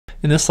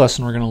In this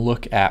lesson, we're going to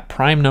look at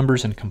prime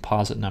numbers and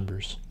composite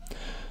numbers.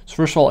 So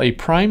first of all, a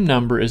prime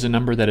number is a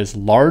number that is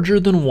larger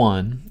than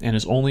 1 and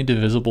is only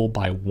divisible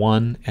by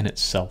 1 and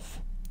itself.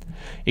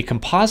 A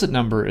composite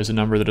number is a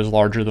number that is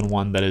larger than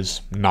 1 that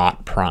is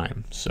not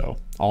prime. So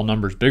all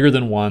numbers bigger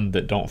than 1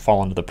 that don't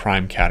fall into the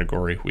prime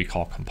category we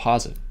call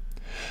composite.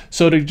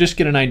 So to just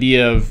get an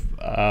idea of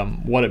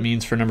what it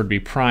means for a number to be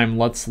prime,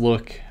 let's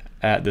look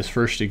at this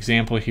first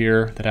example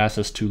here that asks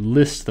us to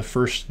list the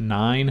first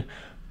 9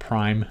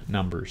 prime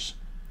numbers.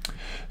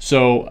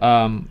 So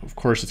of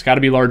course it's got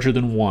to be larger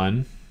than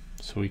 1,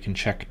 so we can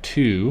check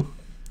 2.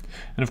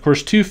 And of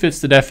course 2 fits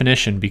the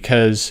definition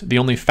because the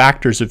only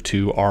factors of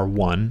 2 are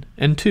 1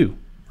 and 2,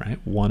 right?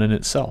 1 in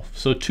itself.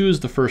 So 2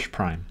 is the first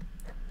prime.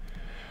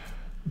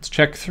 Let's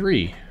check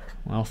 3.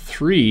 Well,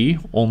 3,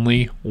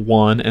 only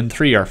 1 and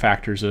 3 are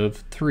factors of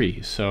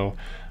 3, so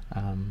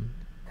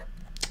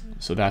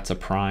that's a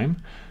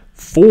prime.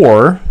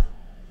 4,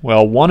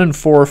 well, 1 and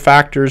 4 are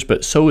factors,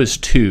 but so is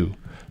 2.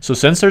 So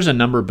since there's a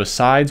number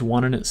besides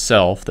 1 in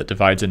itself that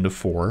divides into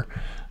 4,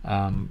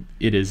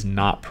 it is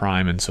not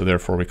prime, and so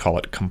therefore we call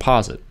it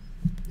composite.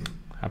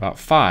 How about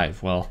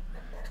 5? Well,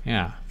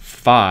 yeah,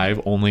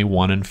 5, only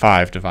 1 and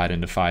 5 divide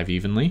into 5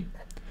 evenly.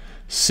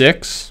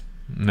 6,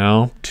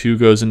 no, 2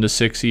 goes into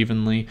 6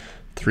 evenly,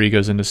 3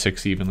 goes into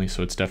 6 evenly,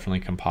 so it's definitely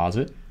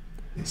composite.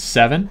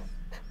 7,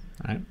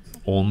 right?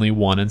 Only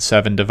 1 and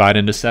 7 divide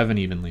into 7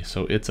 evenly,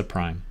 so it's a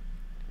prime.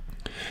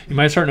 You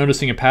might start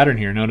noticing a pattern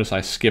here. Notice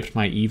I skipped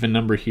my even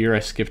number here, I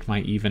skipped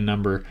my even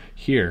number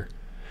here.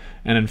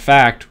 And in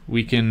fact,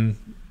 we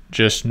can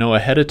just know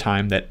ahead of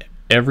time that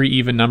every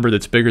even number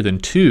that's bigger than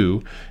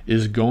 2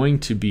 is going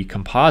to be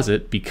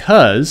composite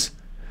because,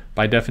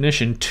 by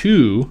definition,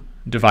 2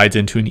 divides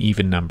into an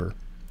even number.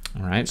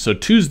 All right, so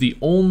 2 is the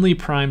only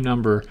prime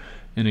number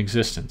in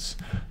existence.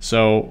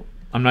 So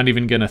I'm not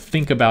even going to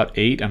think about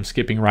 8. I'm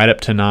skipping right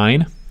up to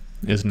 9.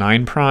 Is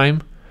 9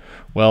 prime?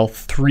 Well,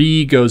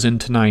 3 goes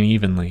into 9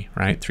 evenly,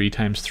 right? 3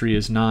 times 3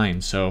 is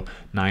 9, so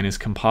 9 is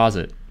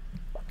composite.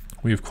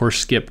 We, of course,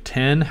 skip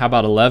 10. How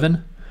about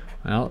 11?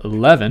 Well,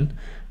 11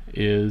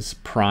 is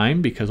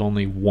prime because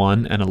only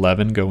 1 and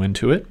 11 go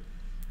into it.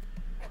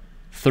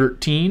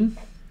 13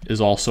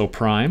 is also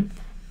prime.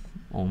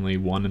 Only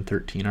 1 and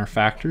 13 are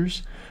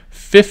factors.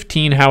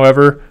 15,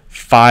 however,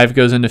 5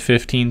 goes into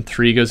 15,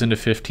 3 goes into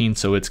 15,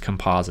 so it's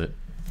composite.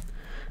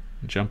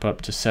 Jump up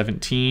to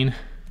 17.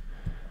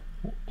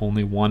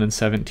 Only 1 and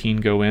 17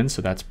 go in,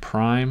 so that's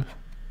prime.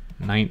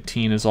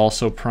 19 is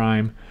also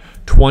prime.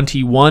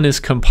 21 is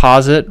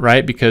composite,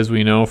 right? Because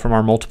we know from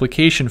our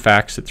multiplication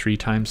facts that 3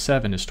 times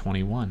 7 is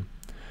 21.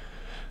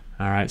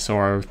 All right, so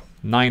our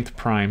 9th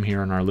prime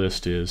here on our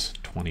list is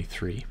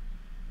 23.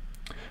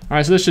 All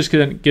right, so this just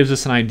gives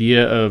us an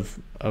idea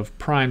of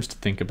primes to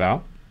think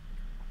about,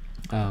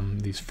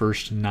 these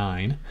first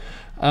 9.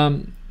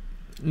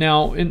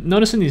 Now,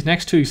 notice in these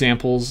next 2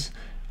 examples,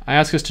 I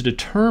ask us to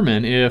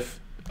determine if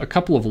a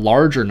couple of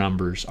larger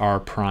numbers are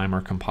prime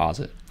or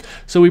composite.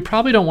 So we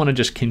probably don't want to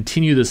just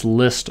continue this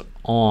list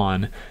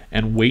on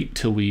and wait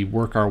till we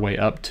work our way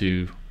up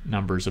to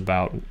numbers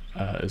about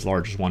as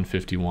large as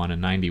 151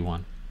 and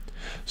 91.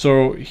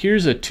 So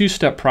here's a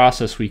 2-step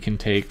process we can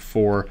take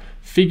for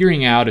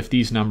figuring out if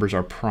these numbers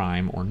are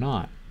prime or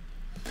not.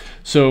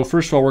 So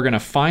first of all, we're going to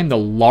find the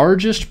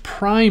largest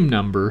prime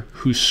number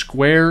whose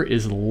square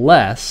is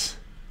less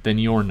than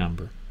your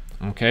number.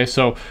 Okay,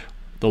 so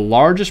the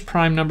largest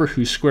prime number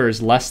whose square is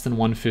less than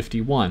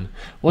 151.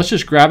 Well, let's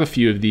just grab a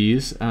few of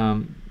these.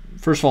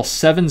 First of all,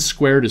 7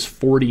 squared is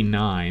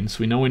 49, so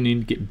we know we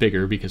need to get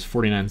bigger because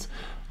 49 is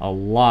a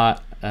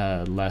lot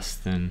less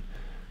than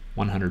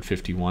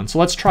 151. So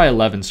let's try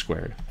 11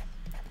 squared.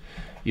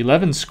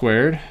 11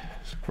 squared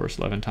is, of course,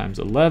 11 times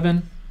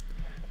 11,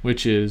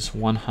 which is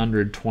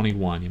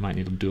 121. You might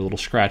need to do a little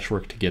scratch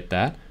work to get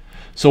that.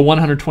 So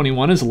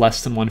 121 is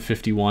less than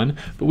 151,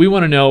 but we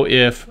want to know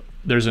if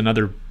there's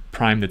another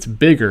prime that's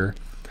bigger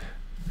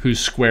whose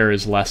square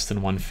is less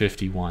than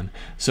 151.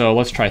 So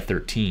let's try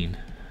 13.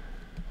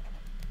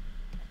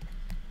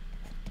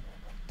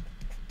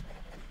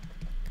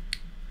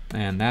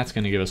 And that's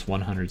going to give us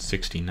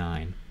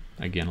 169.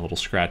 Again, a little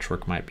scratch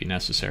work might be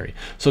necessary.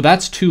 So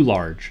that's too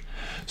large.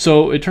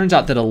 So it turns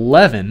out that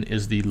 11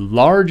 is the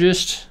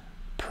largest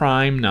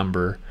prime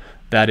number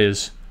that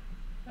has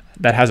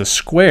a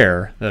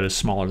square that is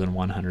smaller than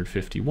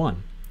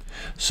 151.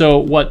 So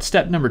what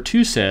step number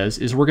 2 says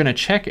is we're going to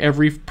check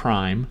every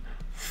prime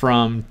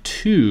from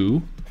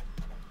 2.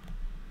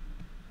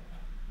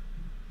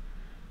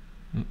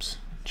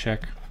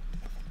 Check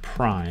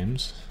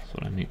primes. That's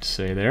what I need to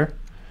say there.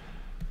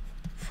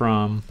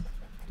 From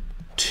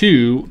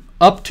 2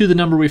 up to the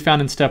number we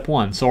found in step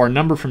 1. So our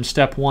number from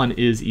step 1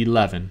 is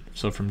 11.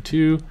 So from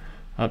 2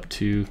 up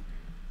to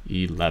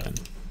 11.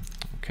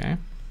 Okay.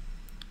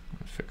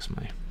 I'll fix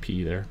my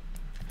P there.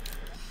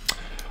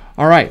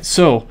 All right.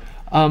 So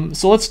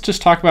let's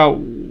just talk about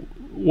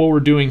what we're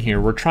doing here.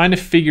 We're trying to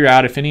figure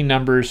out if any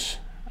numbers,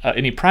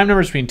 any prime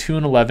numbers between 2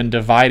 and 11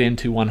 divide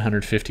into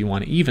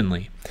 151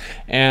 evenly.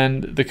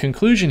 And the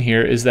conclusion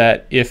here is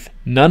that if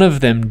none of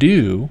them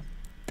do,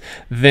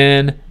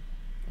 then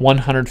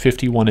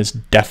 151 is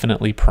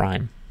definitely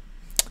prime.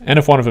 And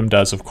if one of them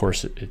does, of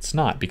course, it's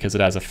not, because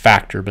it has a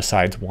factor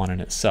besides 1 in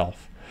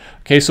itself.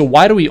 Okay, so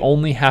why do we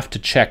only have to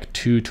check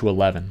 2 to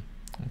 11?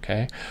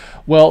 Okay,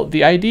 well,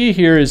 the idea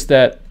here is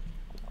that,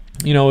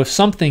 you know, if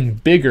something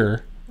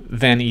bigger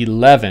than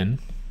 11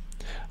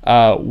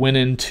 went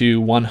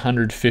into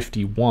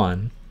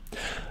 151,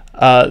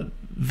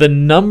 the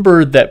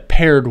number that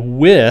paired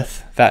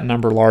with that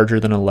number larger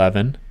than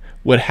 11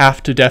 would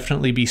have to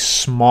definitely be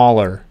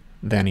smaller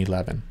than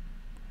 11.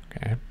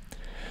 Okay,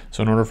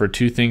 so in order for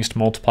two things to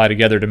multiply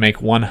together to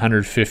make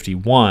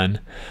 151,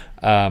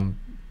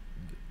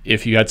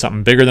 if you had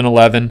something bigger than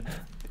 11,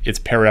 its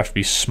pair would have to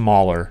be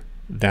smaller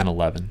than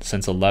 11,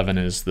 since 11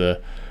 is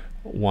the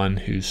one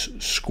whose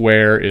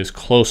square is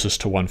closest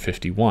to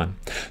 151.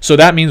 So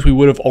that means we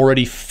would have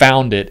already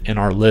found it in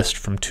our list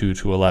from 2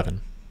 to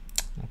 11.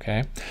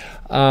 Okay,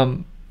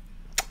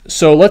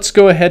 so let's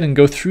go ahead and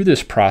go through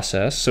this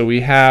process. So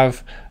we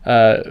have,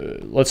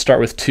 let's start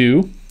with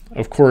 2.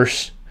 Of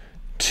course,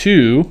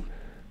 2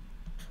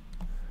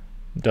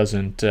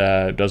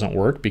 doesn't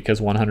work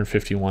because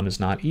 151 is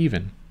not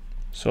even.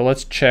 So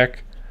let's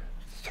check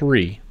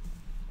 3.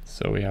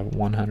 So we have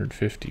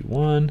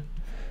 151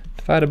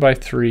 divided by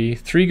 3.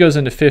 3 goes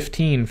into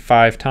 15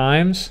 5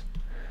 times.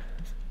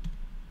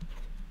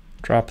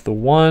 Drop the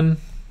 1,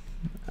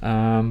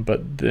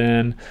 but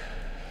then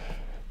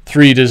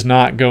 3 does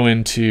not go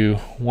into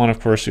 1. Of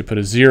course, we put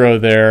a 0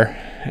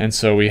 there, and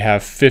so we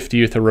have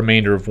 50 with a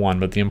remainder of 1.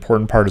 But the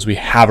important part is we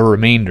have a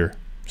remainder,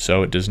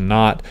 so it does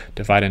not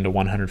divide into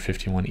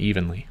 151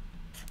 evenly.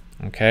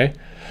 Okay.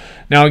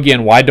 Now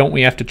again, why don't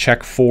we have to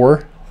check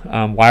 4?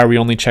 Why are we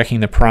only checking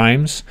the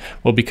primes?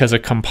 Well, because a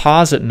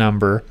composite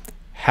number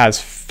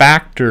has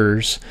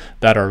factors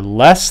that are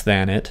less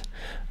than it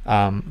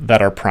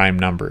that are prime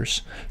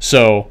numbers.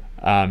 So,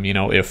 you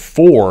know, if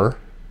 4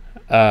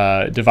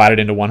 divided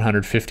into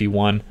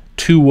 151,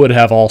 2 would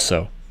have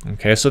also.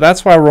 Okay, so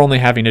that's why we're only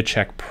having to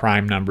check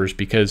prime numbers,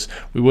 because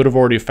we would have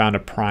already found a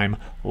prime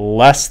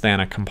less than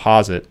a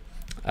composite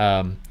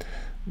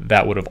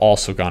that would have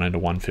also gone into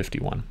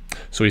 151.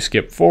 So we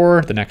skip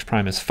 4, the next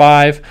prime is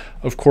 5.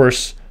 Of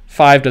course,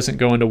 5 doesn't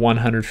go into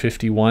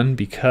 151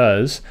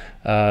 because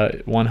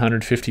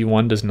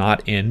 151 does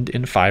not end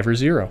in 5 or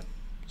 0.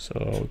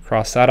 So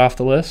cross that off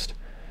the list.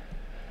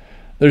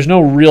 There's no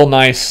real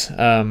nice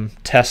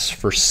tests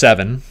for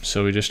 7,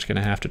 so we're just going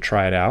to have to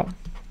try it out.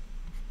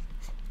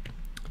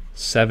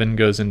 7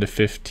 goes into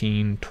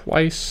 15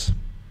 twice.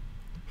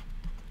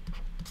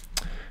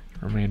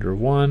 Remainder of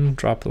 1,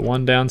 drop the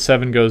 1 down.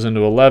 7 goes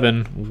into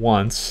 11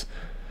 once,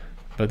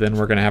 but then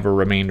we're going to have a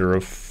remainder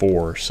of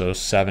 4. So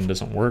 7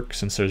 doesn't work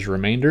since there's a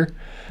remainder.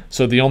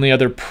 So the only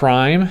other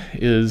prime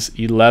is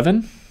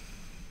 11.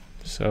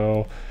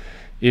 So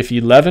if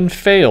 11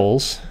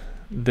 fails,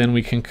 then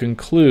we can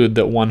conclude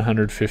that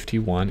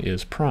 151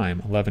 is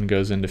prime. 11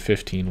 goes into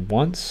 15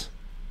 once.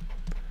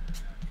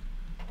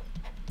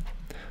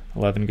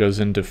 11 goes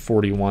into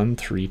 41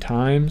 3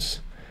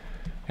 times.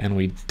 And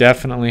we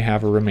definitely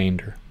have a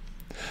remainder.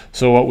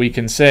 So what we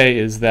can say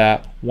is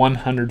that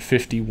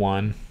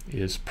 151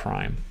 is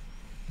prime.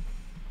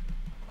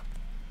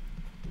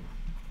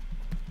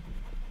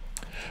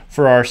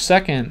 For our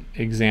second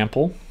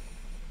example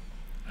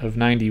of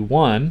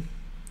 91,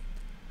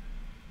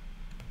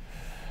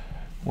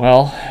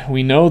 well,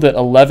 we know that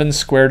 11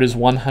 squared is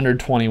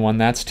 121.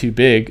 That's too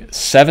big.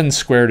 7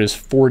 squared is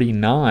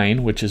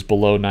 49, which is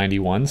below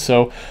 91.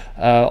 So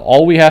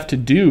all we have to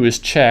do is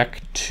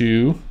check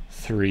 2,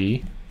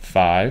 3,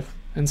 5,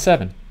 and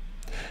 7.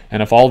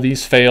 And if all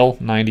these fail,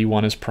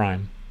 91 is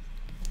prime.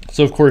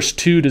 So of course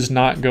 2 does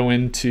not go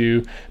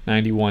into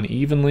 91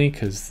 evenly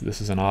because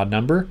this is an odd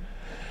number.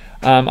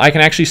 I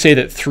can actually say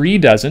that 3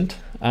 doesn't.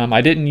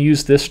 I didn't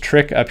use this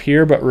trick up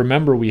here, but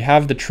remember we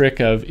have the trick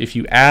of if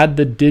you add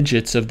the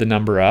digits of the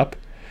number up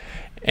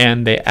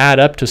and they add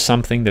up to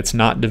something that's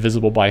not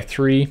divisible by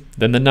 3,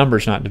 then the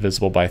number's not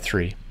divisible by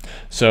 3.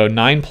 So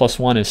 9 plus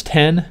 1 is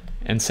 10,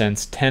 and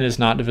since 10 is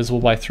not divisible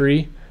by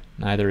 3,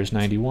 neither is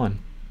 91.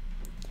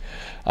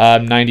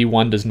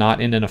 91 does not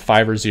end in a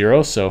 5 or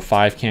 0, so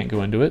 5 can't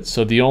go into it.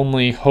 So the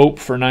only hope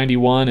for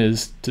 91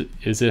 is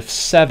if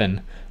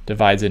 7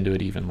 divides into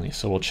it evenly.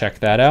 So we'll check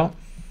that out.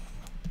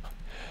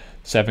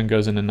 7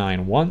 goes into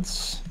 9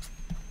 once.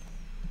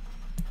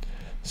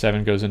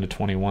 7 goes into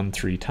 21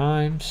 3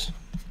 times.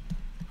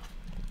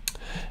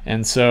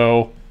 And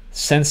so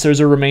since there's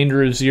a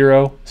remainder of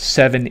 0,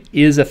 7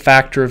 is a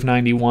factor of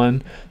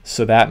 91,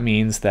 so that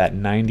means that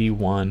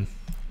 91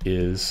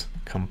 is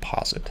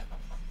composite.